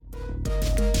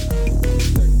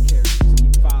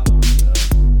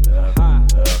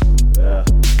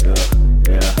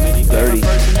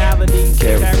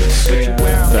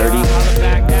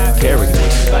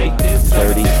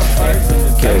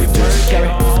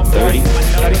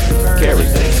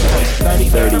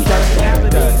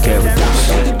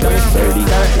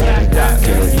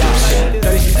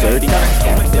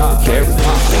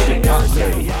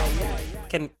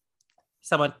Can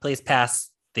someone please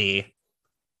pass the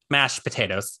mashed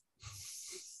potatoes?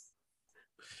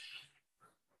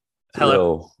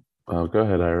 Hello. Oh, go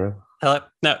ahead, Ira. Hello.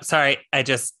 No, sorry. I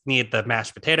just need the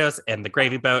mashed potatoes and the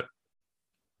gravy boat.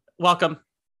 Welcome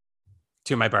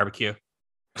to my barbecue.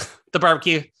 The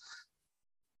barbecue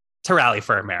to rally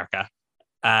for America.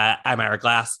 I'm Ira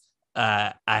Glass.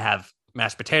 I have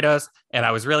mashed potatoes, and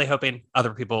I was really hoping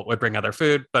other people would bring other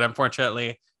food, but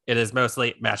unfortunately, it is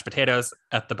mostly mashed potatoes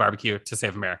at the barbecue to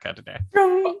save America today.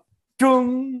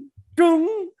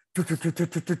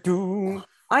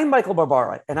 I'm Michael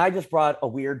Barbara, and I just brought a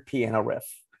weird piano riff.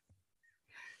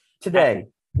 Today,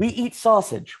 we eat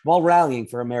sausage while rallying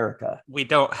for America. We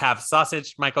don't have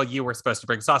sausage. Michael, you were supposed to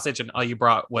bring sausage, and all you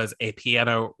brought was a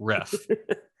piano riff.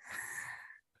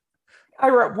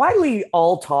 Ira, why do we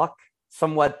all talk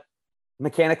somewhat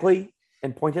mechanically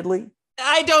and pointedly?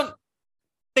 I don't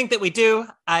think that we do.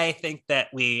 I think that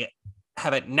we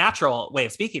have a natural way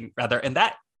of speaking, rather, and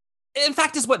that, in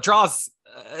fact, is what draws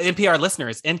NPR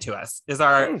listeners into us, is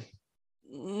our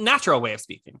natural way of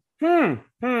speaking.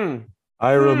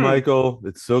 Ira, Michael,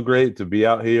 it's so great to be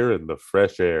out here in the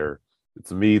fresh air.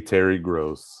 It's me, Terry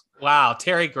Gross. Wow,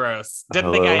 Terry Gross.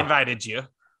 Didn't think I invited you.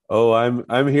 Oh,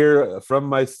 I'm here from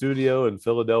my studio in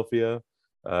Philadelphia.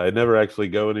 I never actually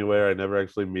go anywhere. I never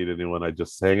actually meet anyone. I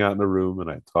just hang out in a room and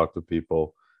I talk to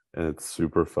people, and it's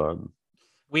super fun.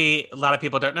 A lot of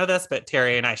people don't know this, but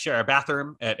Terry and I share a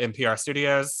bathroom at NPR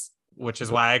Studios, which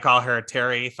is why I call her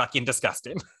Terry fucking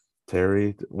disgusting.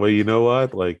 Terry, well, you know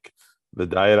what? Like the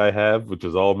diet I have, which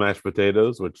is all mashed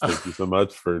potatoes, which thank you so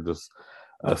much for just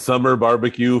a summer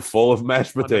barbecue full of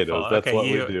mashed potatoes. Wonderful. That's what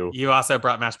we do. You also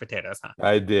brought mashed potatoes, huh?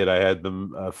 I did. I had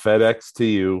them FedEx to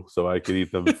you so I could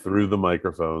eat them through the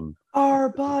microphone. Our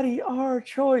body, our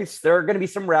choice. There are going to be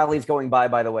some rallies going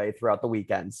by the way, throughout the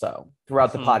weekend. So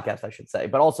throughout the podcast, I should say,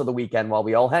 but also the weekend while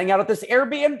we all hang out at this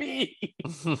Airbnb.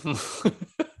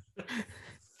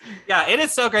 Yeah, it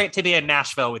is so great to be in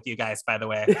Nashville with you guys, by the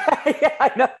way. Yeah,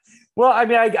 I know. Well, I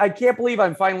mean, I can't believe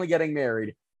I'm finally getting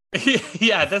married.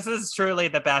 Yeah, this is truly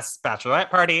the best bachelorette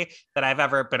party that I've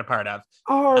ever been a part of.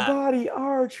 Our body,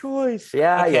 our choice.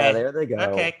 Yeah, okay. Yeah, there they go.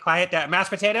 Okay, quiet down.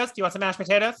 Mashed potatoes? Do you want some mashed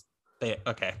potatoes? They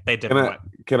didn't want.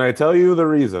 Can I tell you the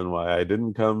reason why I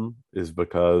didn't come is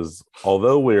because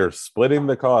although we're splitting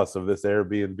the cost of this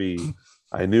Airbnb,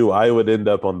 I knew I would end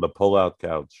up on the pull-out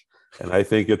couch. And I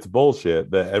think it's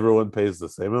bullshit that everyone pays the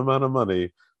same amount of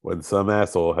money when some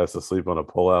asshole has to sleep on a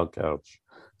pull-out couch.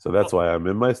 So that's why I'm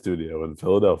in my studio in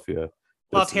Philadelphia.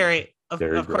 Well, Terry,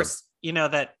 of course, you know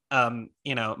that,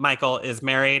 Michael is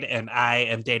married and I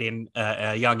am dating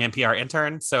a young NPR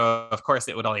intern. So, of course,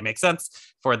 it would only make sense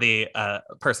for the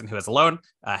person who is alone,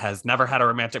 has never had a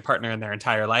romantic partner in their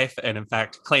entire life, and in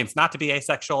fact, claims not to be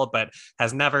asexual, but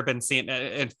has never been seen.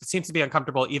 It seems to be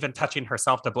uncomfortable even touching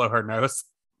herself to blow her nose.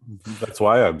 That's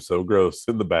why I'm so gross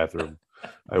in the bathroom.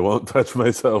 I won't touch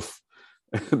myself.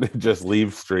 And it just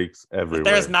leaves streaks everywhere. If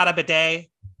there's not a bidet,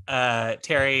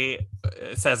 Terry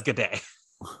says good day.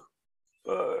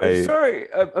 Sorry,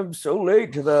 I'm so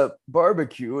late to the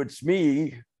barbecue. It's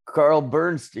me, Carl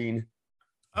Bernstein.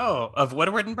 Oh, of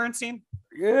Woodward and Bernstein?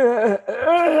 Yeah,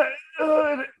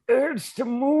 it hurts to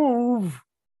move.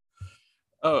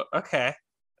 Oh, okay.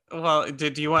 Well,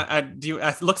 do you want?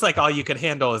 It looks like all you could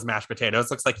handle is mashed potatoes.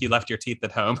 Looks like you left your teeth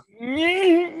at home.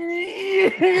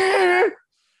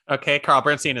 Okay, Carl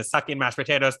Bernstein is sucking mashed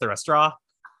potatoes through a straw.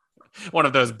 One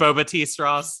of those boba tea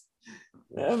straws.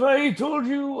 Have I told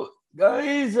you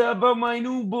guys about my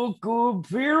new book,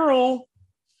 Apparel?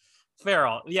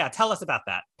 Feral. Yeah, tell us about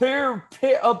that.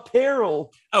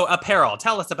 Apparel. Oh, apparel.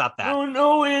 Tell us about that. Oh,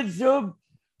 no, it's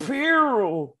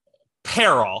apparel.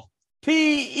 Peril.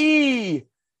 P-E.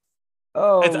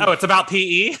 It's about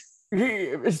PE?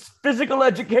 It's physical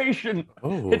education.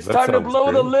 Oh, it's time to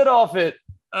blow the lid off it.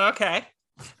 Okay.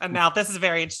 And now this is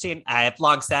very interesting. I have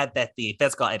long said that the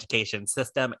physical education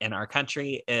system in our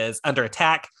country is under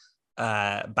attack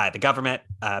by the government,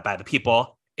 by the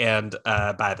people, and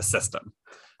by the system.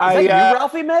 Is that you,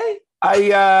 Ralphie May?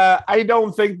 I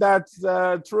don't think that's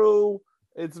true.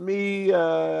 It's me,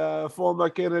 former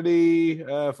Kennedy,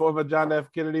 former John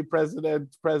F. Kennedy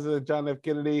President John F.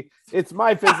 Kennedy. It's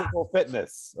my physical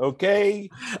fitness, okay?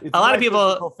 It's A lot my of people-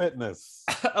 physical fitness.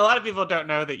 A lot of people don't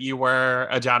know that you were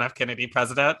a John F. Kennedy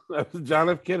president. John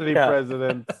F. Kennedy Yeah.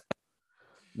 President,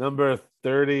 number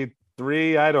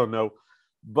 33. I don't know,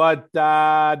 but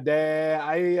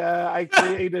I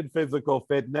created physical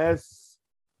fitness.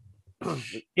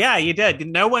 Yeah, you did.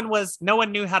 No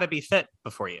one knew how to be fit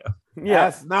before you. Yeah.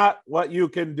 That's not what you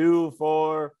can do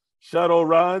for shuttle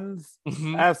runs.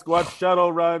 Mhm. Ask what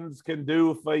shuttle runs can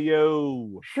do for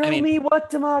you. Show I mean- me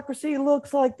what democracy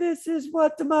looks like. This is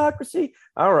what democracy.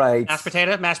 All right.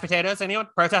 Mashed potatoes. Anyone?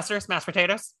 Protesters, mashed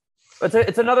potatoes.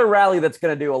 It's another rally that's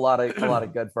going to do a lot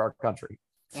of good for our country.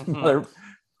 Mhm. Another-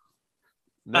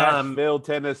 Nashville,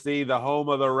 Tennessee, the home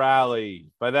of the rally,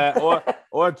 but that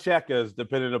or Checkers,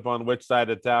 depending upon which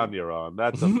side of town you're on.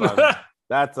 That's a fun,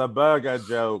 that's a burger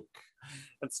joke.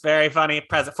 It's very funny.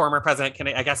 Former President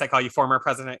Kennedy. I guess I call you former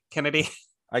President Kennedy.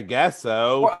 I guess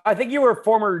so. Well, I think you were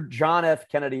former John F.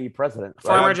 Kennedy president.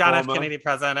 right? Former John F. former. Kennedy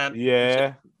president.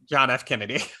 Yeah. John F.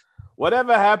 Kennedy.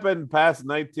 Whatever happened past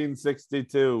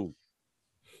 1962?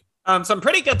 Some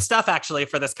pretty good stuff actually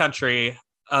for this country.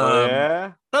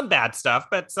 Yeah. Some bad stuff,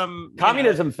 but some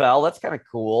Communism fell. That's kind of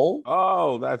cool.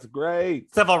 Oh, that's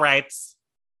great. civil rights.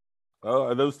 Oh,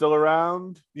 are those still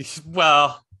around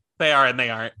Well, they are and they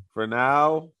aren't. for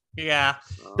now? Yeah.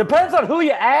 Depends on who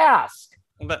you ask.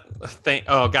 But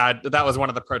oh God, that was one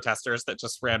of the protesters that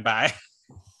just ran by.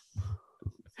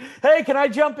 Hey, can I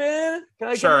jump in? Can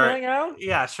I come Sure. and hang out?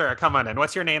 Yeah, sure. Come on in.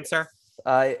 What's your name, sir?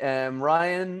 I am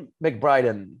Ryan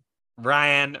McBriden.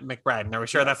 Ryan McBride. Are we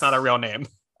sure that's not a real name?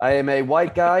 I am a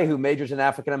white guy who majors in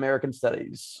African American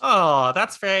studies. Oh,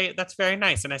 that's very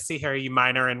nice. And I see here you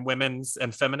minor in women's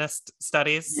and feminist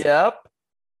studies. Yep.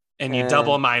 And you And-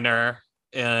 double minor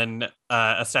in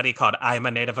a study called I'm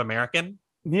a Native American.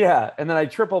 Yeah. And then I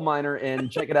triple minor in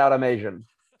check it out, I'm Asian.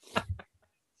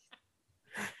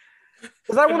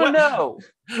 Because I want to know.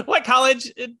 What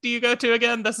college do you go to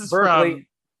again? This is Berkeley.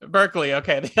 from Berkeley.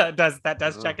 Okay, that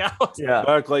does check out. Yeah.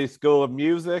 Berkeley School of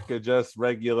Music or just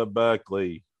regular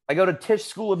Berkeley? I go to Tisch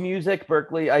School of Music,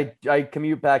 Berkeley. I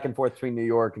commute back and forth between New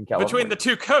York and California. Between the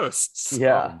two coasts.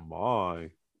 Yeah. Oh my.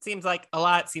 Seems like a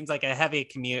lot. Seems like a heavy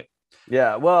commute.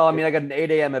 Yeah. Well, I mean, I got an 8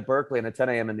 a.m. at Berkeley and a 10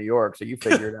 a.m. in New York. So you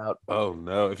figure it out. Oh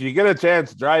no. If you get a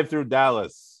chance, drive through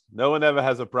Dallas. No one ever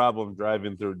has a problem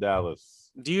driving through Dallas.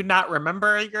 Do you not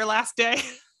remember your last day?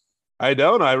 I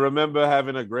don't. I remember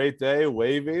having a great day,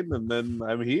 waving, and then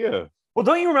I'm here. Well,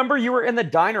 don't you remember you were in the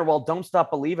diner while Don't Stop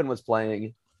Believin' was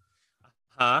playing?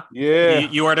 Huh? Yeah.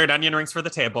 You ordered onion rings for the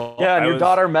table. Yeah, and I your was-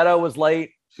 daughter Meadow was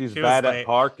late. She's She was bad late. at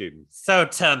parking. So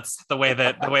tense the way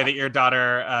that your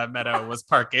daughter Meadow was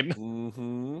parking.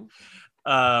 Mm-hmm.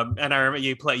 And I remember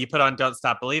you put on Don't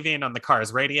Stop Believing on the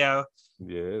car's radio.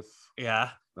 Yes.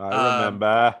 Yeah. I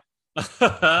remember.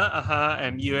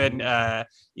 And you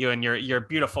and your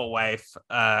beautiful wife,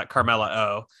 Carmela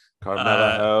O,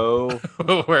 Carmela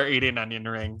O. were eating onion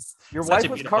rings. Your Such wife a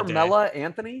was beautiful day. Carmela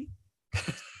Anthony?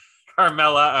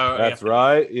 Carmela O. That's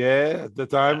right. Yeah. At the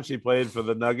time, she played for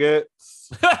the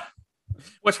Nuggets.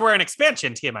 Which were an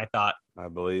expansion team, I thought. I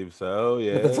believe so.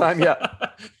 Yeah. At the time, yeah.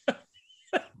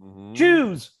 Mhm.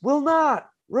 Jews will not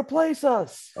replace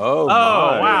us. Oh, Oh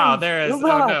my. wow, there is. Will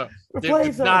Oh not no,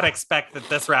 Replace did not us. expect that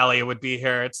this rally would be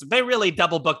here. They really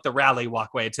double booked the rally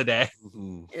walkway today.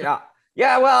 Mhm. Yeah.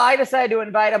 Yeah, well, I decided to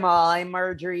invite them all. I'm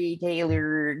Marjorie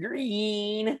Taylor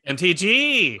Greene.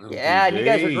 MTG. Yeah, and you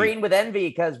guys are MTG. green with envy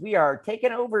because we are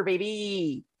taking over,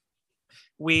 baby.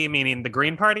 We meaning the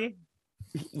Green Party.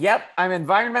 Yep, I'm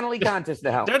environmentally conscious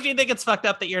now. Don't you think it's fucked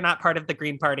up that you're not part of the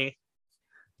Green Party?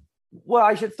 Well,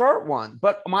 I should start one,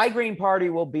 but my Green Party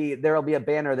will be there'll be a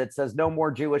banner that says "No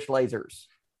more Jewish lasers."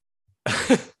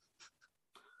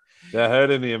 They're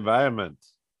hurting the environment.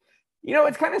 You know,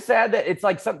 it's kind of sad that it's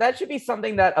like that should be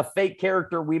something that a fake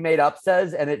character we made up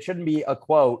says, and it shouldn't be a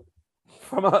quote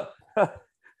from a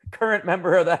current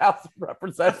member of the House of I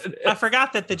Representatives.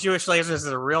 forgot that the Jewish lasers is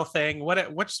a real thing.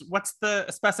 What's the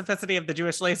specificity of the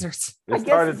Jewish lasers? I It guess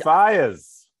started it's-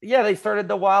 fires, Yeah, they started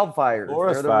the wildfires.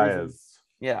 forest They're the fires. reason.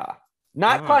 Yeah,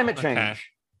 not Oh, climate okay. change.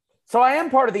 So I am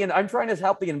part of the. I'm trying to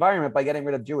help the environment by getting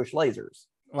rid of Jewish lasers.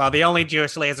 Well, the only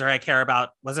Jewish laser I care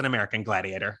about was an American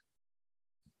Gladiator.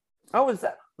 Oh, was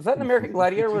that an American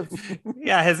Gladiator?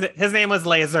 Yeah, his name was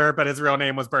Laser, but his real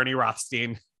name was Bernie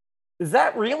Rothstein. Is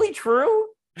that really true?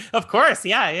 Of course,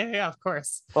 yeah, of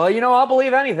course. Well, you know, I'll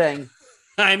believe anything.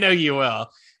 I know you will.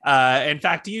 In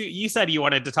fact, you said you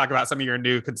wanted to talk about some of your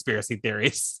new conspiracy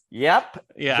theories. Yep.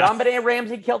 Yeah. John Benet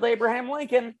Ramsey killed Abraham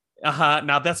Lincoln.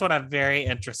 Now that's what I'm very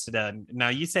interested in. Now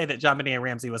you say that John Benet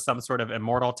Ramsey was some sort of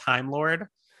immortal Time Lord.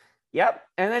 Yep.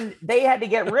 And then they had to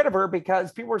get rid of her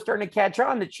because people were starting to catch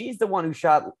on that she's the one who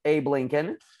shot Abe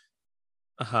Lincoln.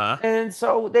 And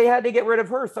so they had to get rid of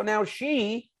her. So now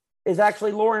she is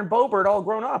actually Lauren Boebert all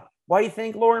grown up. Why do you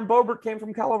think Lauren Boebert came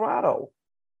from Colorado?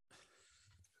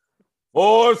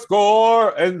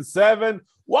 87.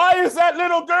 Why is that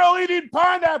little girl eating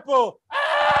pineapple?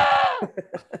 Ah!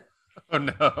 Oh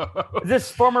no! Is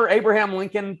this former Abraham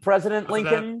Lincoln, President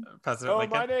Lincoln? President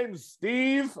Lincoln. My name's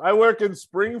Steve. I work in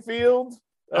Springfield,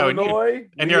 Illinois.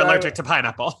 And you're allergic to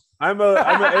pineapple. I'm a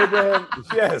Abraham.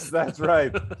 Yes, that's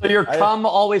right. So your cum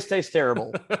always tastes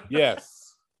terrible.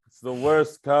 Yes, it's the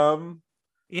worst cum.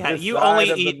 Yeah, this you side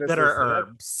only of the eat bitter Mississippi.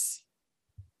 herbs.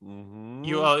 Mm-hmm.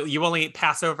 You only eat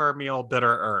Passover meal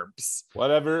bitter herbs.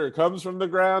 Whatever comes from the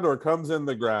ground or comes in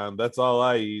the ground, that's all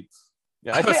I eat.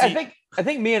 Yeah, I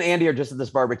think me and Andy are just at this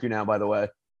barbecue now, by the way.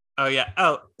 Oh yeah.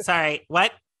 Oh, sorry.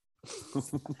 What?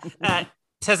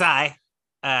 Tis I.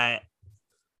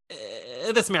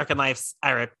 This American Life's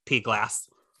Ira P. Glass.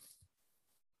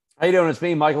 How you doing? It's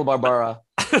me, Michael Barbara.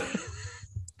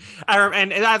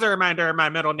 And as a reminder, my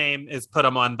middle name is Put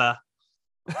 'em on the.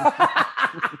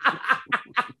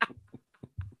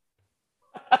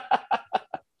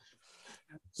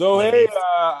 So hey,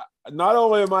 not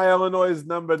only am I Illinois'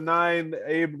 number 9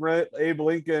 Abe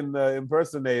Lincoln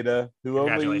impersonator who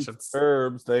only eats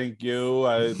herbs. Thank you.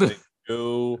 Thank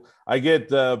you. I get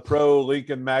Pro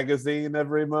Lincoln magazine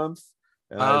every month,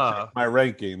 and I check my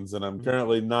rankings, and I'm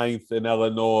currently 9th in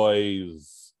Illinois.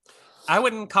 I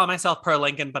wouldn't call myself pro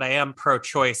Lincoln, but I am pro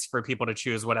choice for people to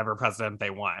choose whatever president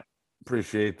they want.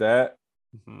 Appreciate that.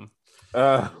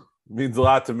 Mm-hmm. Means a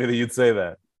lot to me that you'd say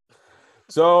that.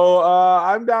 So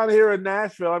I'm down here in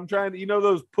Nashville. I'm trying to,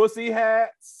 those pussy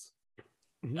hats.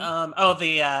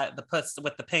 The puss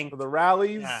with the pink for the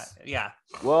rallies. Yeah.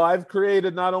 Well, I've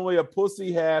created not only a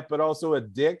pussy hat, but also a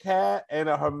dick hat and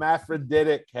a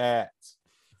hermaphroditic hat.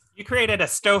 You created a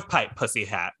stovepipe pussy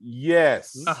hat.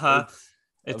 Yes.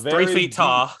 It's 3 feet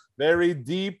tall. Very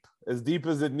deep, as deep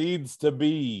as it needs to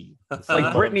be. It's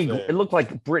like Brittany. It looked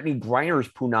like Brittany Griner's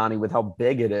punani with how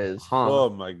big it is, huh? Oh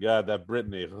my god, that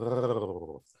Brittany.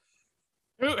 Who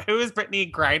is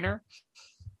Brittany Griner?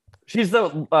 She's the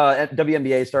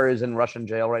WNBA star who's in Russian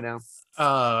jail right now.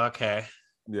 Oh, okay.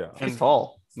 Yeah. She's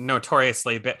tall.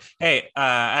 Notoriously big. Hey,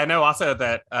 I know also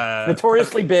that...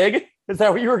 Notoriously big? Is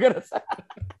that what you were going to say?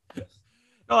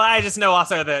 Well, I just know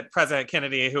also that President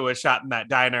Kennedy, who was shot in that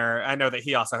diner, I know that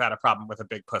he also had a problem with a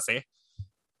big pussy.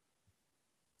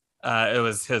 It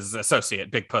was his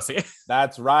associate, Big Pussy.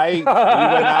 That's right. We went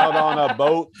out on a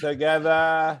boat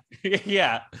together.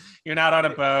 Yeah, you're not on a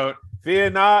boat.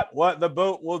 Fear not what the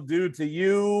boat will do to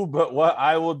you, but what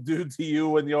I will do to you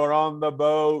when you're on the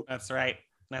boat. That's right.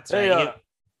 That's right.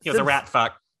 He was a rat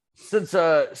fuck.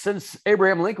 Since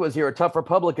Abraham Lincoln was here, a tough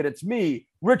Republican, it's me,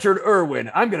 Richard Irwin.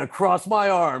 I'm going to cross my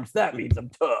arms. That means I'm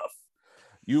tough.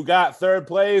 You got 3rd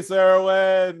place,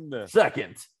 Irwin.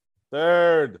 2nd.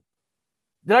 3rd.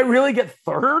 Did I really get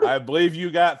 3rd? I believe you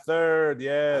got 3rd.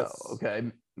 Yes. Oh, okay.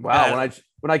 Wow.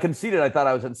 When I conceded, I thought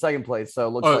I was in 2nd place. So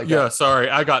it looks like. Yeah. Sorry,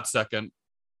 I got 2nd.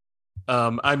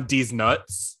 I'm D's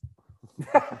nuts.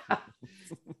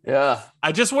 Yeah.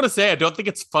 I just want to say, I don't think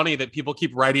it's funny that people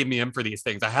keep writing me in for these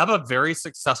things. I have a very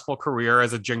successful career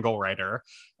as a jingle writer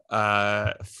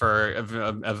for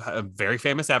a very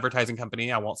famous advertising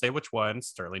company. I won't say which one,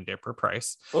 Sterling Draper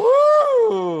Price.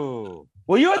 Ooh.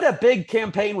 Well, you had that big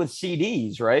campaign with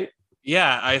CDs, right?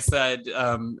 Yeah. I said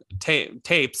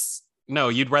tapes. No,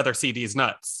 you'd rather see these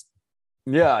nuts.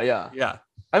 Yeah. Yeah.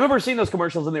 I remember seeing those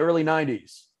commercials in the early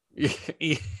 90s.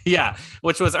 Yeah,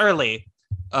 which was early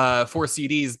for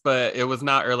CDs, but it was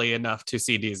not early enough to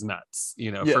see these nuts,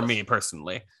 for me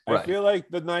personally. I feel like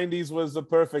the 90s was the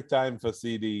perfect time for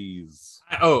CDs.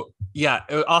 Oh, yeah.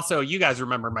 Also, you guys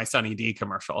remember my Sunny D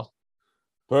commercial.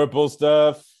 Purple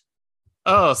stuff.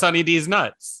 Oh, Sunny D's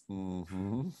nuts.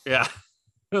 Mm-hmm. Yeah,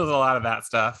 there was a lot of that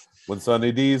stuff. When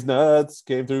Sunny D's nuts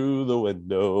came through the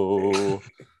window.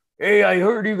 Hey, I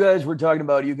heard you guys were talking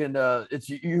about you can.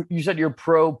 You said you're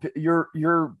pro.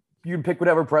 You can pick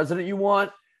whatever president you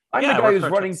want. I'm the guy who's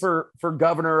running for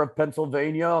governor of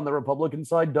Pennsylvania on the Republican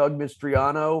side, Doug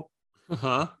Mastriano.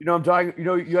 Uh-huh. I'm talking.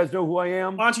 You guys know who I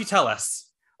am. Why don't you tell us?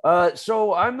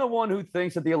 So I'm the one who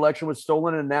thinks that the election was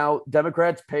stolen, and now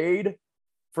Democrats paid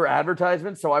for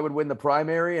advertisements, so I would win the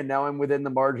primary, and now I'm within the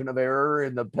margin of error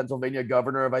in the Pennsylvania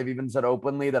governor. I've even said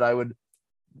openly that I would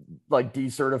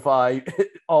decertify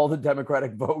all the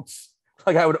Democratic votes.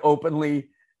 I would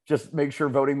openly just make sure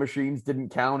voting machines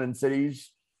didn't count in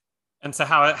cities. And so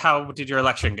how did your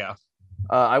election go?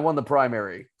 I won the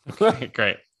primary. Okay,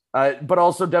 great. But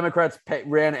also Democrats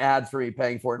ran ads for me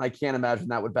paying for it, and I can't imagine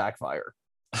that would backfire.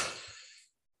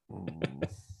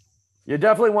 You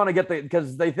definitely want to get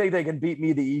because they think they can beat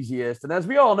me the easiest. And as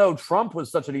we all know, Trump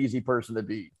was such an easy person to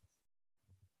beat.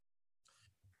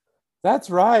 That's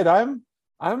right.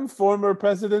 I'm former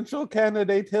presidential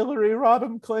candidate Hillary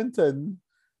Rodham Clinton,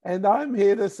 and I'm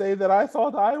here to say that I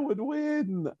thought I would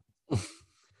win. Do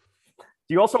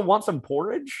you also want some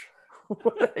porridge?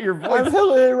 Your voice. I'm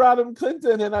Hillary Rodham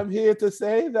Clinton, and I'm here to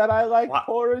say that I like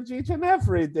porridge each and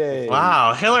every day.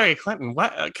 Wow, Hillary Clinton.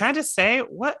 What can I just say?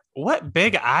 What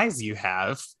big eyes you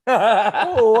have?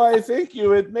 Oh, I thank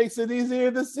you. It makes it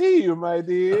easier to see you, my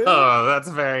dear. Oh, that's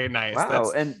very nice.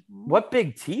 Wow, and what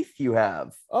big teeth you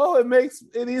have. Oh, it makes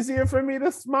it easier for me to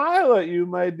smile at you,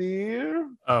 my dear.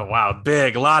 Oh, wow,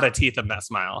 big. A lot of teeth in that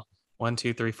smile. 1,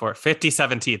 2, 3, 4,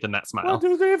 57 teeth in that smile. 1,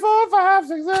 2, 3, 4, 5,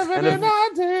 6, 7, 8,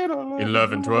 9, 10,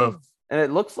 11, 12. And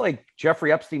it looks like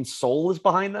Jeffrey Epstein's soul is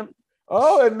behind them.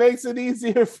 Oh, it makes it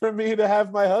easier for me to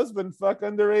have my husband fuck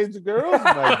underage girls,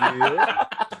 my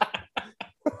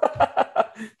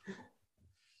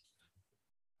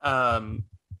dear.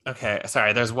 Okay,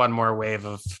 sorry. There's one more wave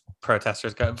of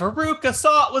protesters going. Veruca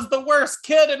Salt was the worst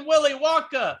kid in Willy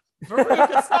Wonka.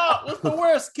 Veruca Salt was the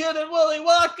worst kid in Willy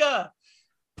Wonka.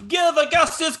 Give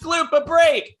Augustus Gloop a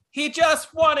break. He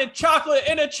just wanted chocolate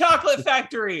in a chocolate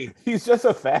factory. He's just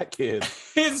a fat kid.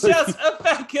 He's just a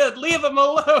fat kid. Leave him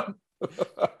alone.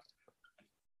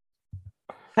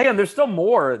 Hang on, there's still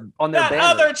more on their That banner.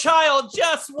 other child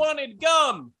just wanted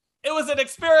gum. It was an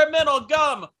experimental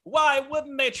gum. Why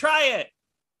wouldn't they try it?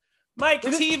 Mike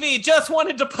TV just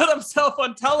wanted to put himself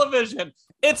on television.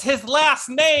 It's his last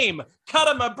name. Cut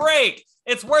him a break.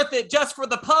 It's worth it just for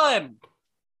the pun.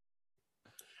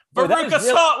 Veruca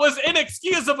Salt was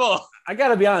inexcusable. I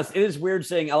gotta be honest, it is weird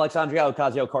seeing Alexandria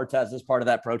Ocasio-Cortez as part of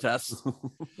that protest.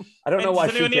 I don't know why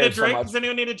she cares so much. Does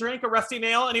anyone need a drink? A rusty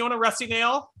nail? Anyone a rusty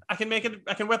nail? I can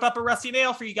whip up a rusty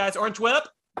nail for you guys. Orange whip.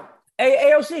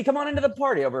 Hey, AOC, come on into the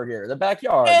party over here, the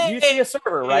backyard. You see a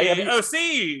server, right?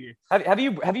 AOC. Have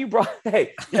you brought?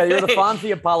 Hey, yeah, you're the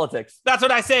Fonzie of politics. That's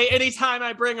what I say anytime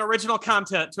I bring original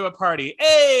content to a party.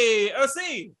 Hey,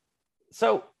 OC.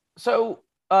 So.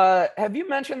 Have you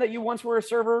mentioned that you once were a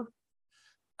server?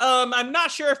 I'm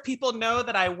not sure if people know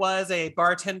that I was a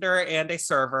bartender and a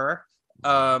server,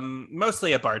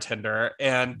 mostly a bartender,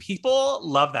 and people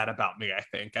love that about me. I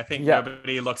think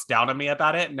nobody looks down on me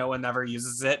about it. No one ever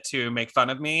uses it to make fun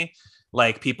of me.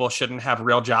 Like people shouldn't have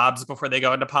real jobs before they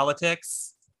go into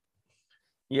politics.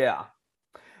 Yeah.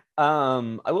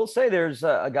 I will say there's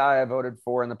a guy I voted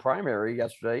for in the primary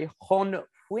yesterday, Hon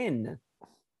Huynh,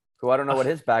 who I don't know what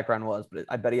his background was, but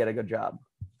I bet he had a good job.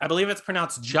 I believe it's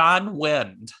pronounced John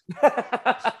Wind.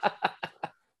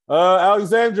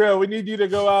 Alexandra, we need you to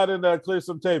go out and clear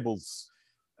some tables.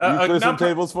 Clear some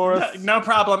tables for us? No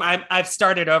problem. I've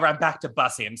started over. I'm back to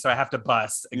busing, so I have to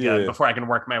bus again before I can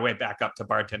work my way back up to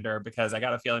bartender because I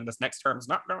got a feeling this next term's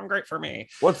not going great for me.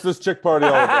 What's this chick party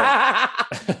all about?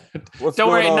 What's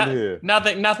going on here?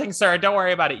 Nothing, sir. Don't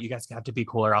worry about it. You guys have to be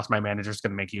cool or else my manager's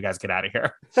going to make you guys get out of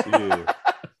here. Yeah.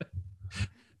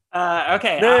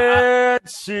 Okay.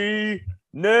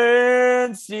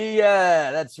 Nancy,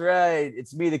 yeah, that's right.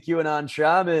 It's me, the QAnon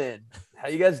shaman. How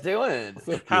you guys doing?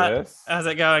 How's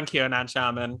it going, QAnon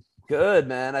shaman? Good,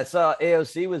 man. I saw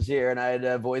AOC was here, and I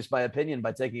had voiced my opinion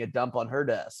by taking a dump on her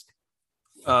desk.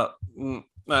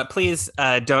 Please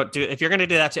don't do. If you're going to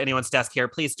do that to anyone's desk here,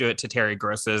 please do it to Terry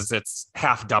Gross's. It's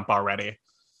half dump already.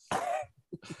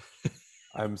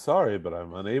 I'm sorry, but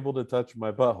I'm unable to touch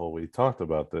my butthole. We talked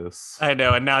about this. I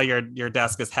know, and now your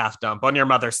desk is half dump on your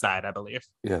mother's side, I believe.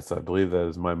 Yes, I believe that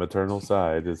is my maternal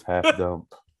side is half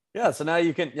dump. Yeah, so now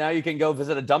you can go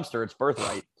visit a dumpster. It's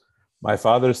birthright. My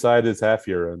father's side is half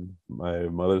urine. My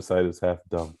mother's side is half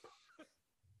dump.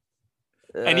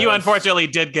 And you unfortunately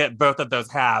did get both of those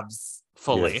halves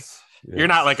fully. Yes. You're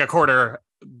not like a quarter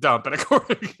dump and a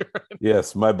quarter urine.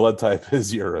 Yes, my blood type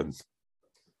is urine.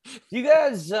 Do you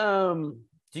guys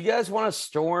want to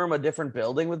storm a different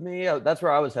building with me? That's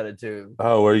where I was headed to.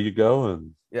 Oh, where are you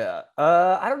going? Yeah.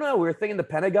 I don't know. We were thinking the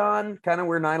Pentagon, kind of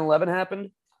where 9/11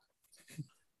 happened.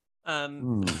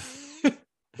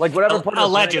 Like whatever part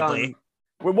allegedly.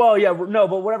 Well, yeah, no,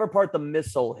 but whatever part the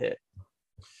missile hit.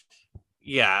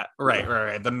 Yeah,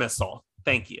 right. The missile.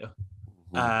 Thank you.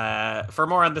 For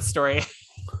more on this story,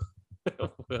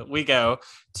 we go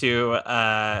to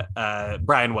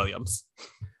Brian Williams.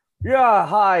 Yeah,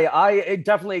 hi. I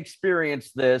definitely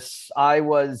experienced this. I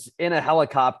was in a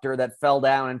helicopter that fell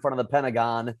down in front of the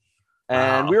Pentagon,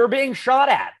 and we were being shot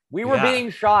at.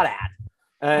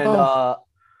 And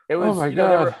it was, oh my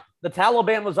God. The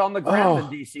Taliban was on the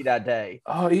ground in DC that day.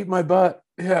 Oh, eat my butt.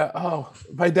 Yeah. Oh,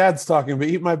 my dad's talking, but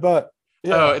eat my butt.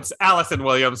 Yeah. Oh, it's Allison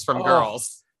Williams from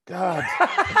Girls. God,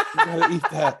 you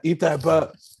gotta eat that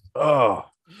butt. Oh,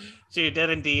 she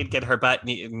did indeed get her butt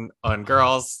eaten on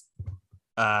Girls.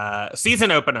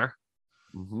 Season opener.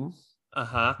 Mm-hmm.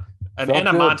 And in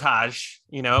a montage.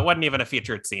 You know, it wasn't even a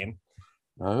featured scene.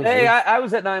 Hey, I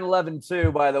was at 9/11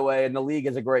 too, by the way, and The League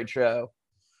is a great show.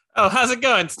 Oh, how's it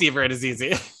going, Steve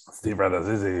Rannazzisi? Steve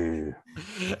Rannazzisi.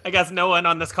 I guess no one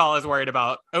on this call is worried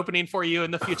about opening for you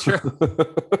in the future.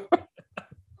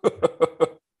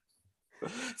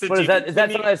 Is that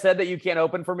something I said that you can't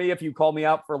open for me if you call me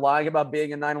out for lying about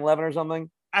being in 9/11 or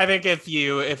something? I think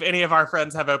if any of our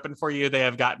friends have opened for you, they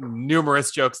have gotten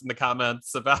numerous jokes in the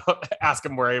comments about ask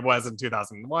him where he was in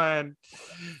 2001.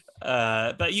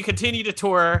 But you continue to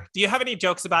tour. Do you have any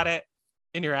jokes about it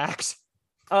in your act?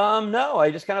 No,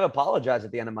 I just kind of apologize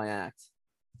at the end of my act.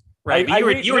 Right,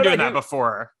 you were doing that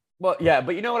before. Well, yeah,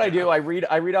 but you know what I do? I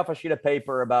read off a sheet of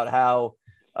paper about how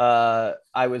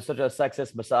I was such a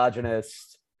sexist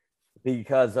misogynist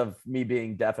because of me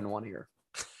being deaf in one ear.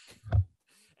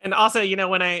 And also, you know,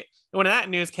 when that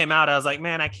news came out, I was like,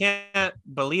 man, I can't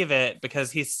believe it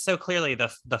because he's so clearly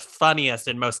the funniest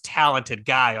and most talented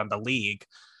guy on The League,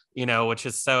 you know, which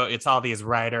is it's all these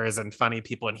writers and funny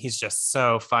people. And he's just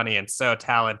so funny and so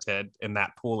talented in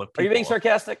that pool of people. Are you being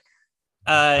sarcastic?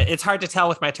 It's hard to tell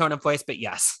with my tone of voice, but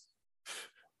yes.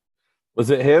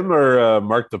 Was it him or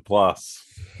Mark Duplass?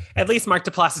 At least Mark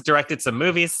Duplass has directed some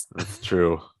movies. That's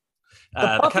true.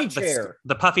 The Puffy Chair.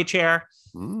 The Puffy Chair.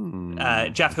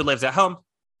 Jeff Who Lives at Home.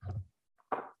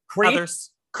 Creep.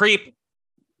 Others. Creep.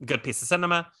 Good piece of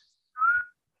cinema.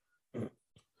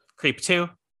 Creep 2.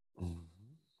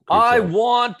 I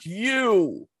want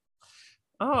you.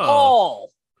 Oh,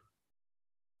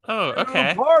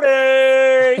 okay.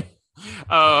 Party.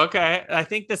 Oh, okay. I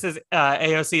think this is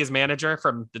AOC's manager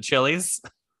from the Chili's.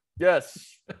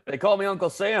 Yes. They call me Uncle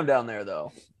Sam down there,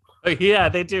 though. Yeah,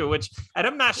 they do, and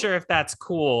I'm not sure if that's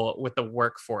cool with the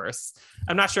workforce.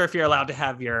 I'm not sure if you're allowed to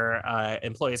have your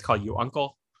employees call you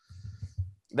uncle.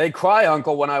 They cry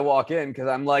uncle when I walk in because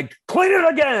I'm like, clean it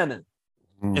again.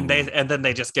 And then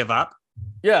they just give up.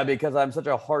 Yeah, because I'm such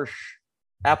a harsh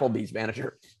Applebee's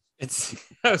manager.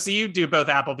 So you do both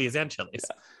Applebee's and Chili's.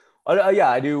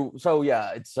 Yeah, I do. So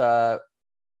yeah, it's that's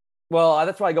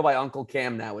why I go by Uncle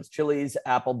Cam now. It's Chili's,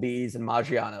 Applebee's, and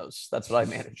Maggiano's. That's what I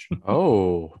manage.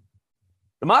 Oh.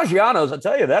 The Maggiano's, I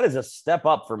tell you, that is a step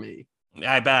up for me.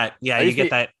 I bet. Yeah, you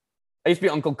get that. I used to be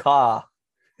Uncle Ka.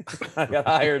 I got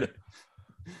hired.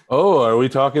 Oh, are we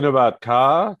talking about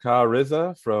Ka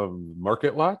Riza from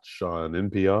Market Watch on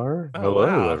NPR? Oh, hello,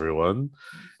 wow. everyone.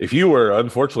 If you were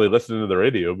unfortunately listening to the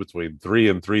radio between 3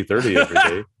 and 3:30 every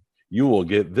day, you will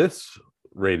get this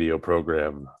radio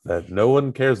program that no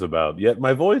one cares about. Yet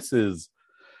my voice is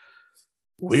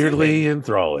weirdly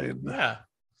enthralling. Yeah.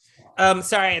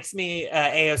 Sorry, it's me,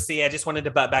 AOC. I just wanted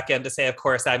to butt back in to say, of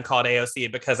course, I'm called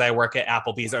AOC because I work at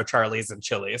Applebee's, O'Charlie's, and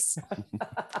Chili's.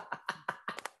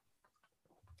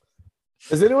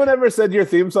 Has anyone ever said your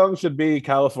theme song should be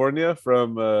California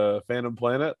from Phantom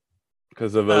Planet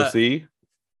because of OC?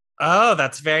 Oh,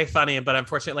 that's very funny. But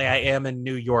unfortunately, I am in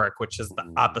New York, which is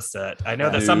the opposite. I know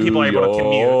that some people are able to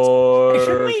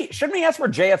commute. Hey, shouldn't we ask where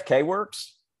JFK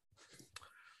works?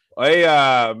 Hey,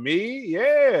 me?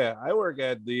 Yeah, I work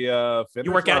at the finish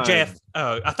You work line. at JFK?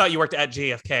 Oh, I thought you worked at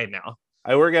JFK now.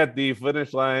 I work at the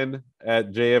finish line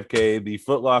at JFK, the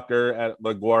Foot Locker at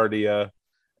LaGuardia,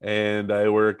 and I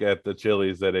work at the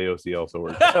Chili's that AOC also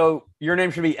works at. So your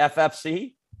name should be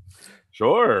FFC?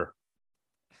 Sure.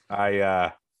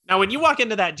 Now, when you walk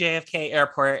into that JFK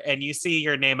airport and you see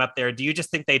your name up there, do you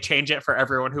just think they change it for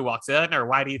everyone who walks in, or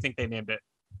why do you think they named it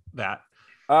that?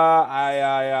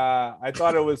 I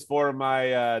thought it was for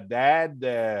my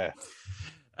dad.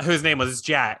 Whose name was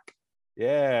Jack.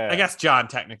 Yeah. I guess John,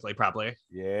 technically, probably.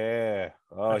 Yeah.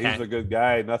 Oh, Okay. He's a good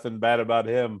guy. Nothing bad about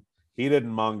him. He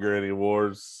didn't monger any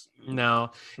wars.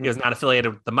 No, he was not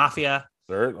affiliated with the mafia.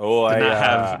 Sir? Did not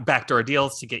have backdoor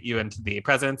deals to get you into the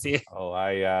presidency.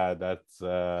 That's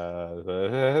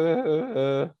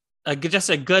Just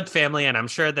a good family, and I'm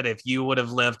sure that if you would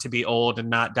have lived to be old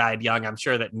and not died young, I'm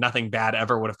sure that nothing bad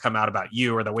ever would have come out about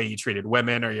you or the way you treated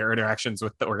women or your interactions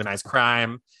with the organized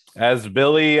crime. as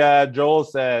Billy Joel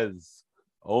says,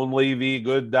 only the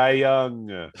good die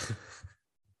young.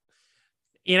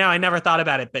 You know, I never thought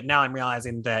about it, but now I'm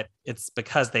realizing that it's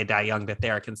because they die young that they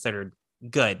are considered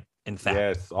good, in fact.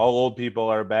 Yes, all old people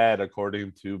are bad,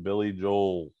 according to Billy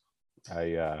Joel.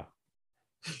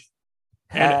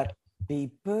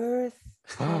 Happy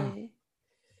birthday.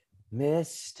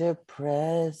 Mr.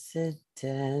 President.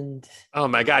 Oh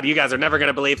my God, you guys are never going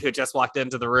to believe who just walked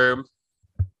into the room.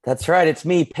 That's right. It's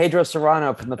me, Pedro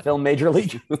Serrano from the film Major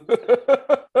League.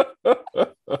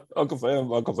 Uncle Sam.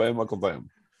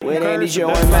 With Andy, Joe,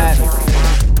 and Matt.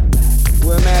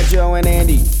 With Matt, Joe, and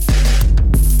Andy.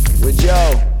 With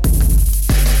Joe.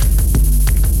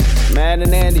 Matt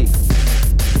and Andy.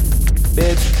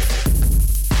 Bitch.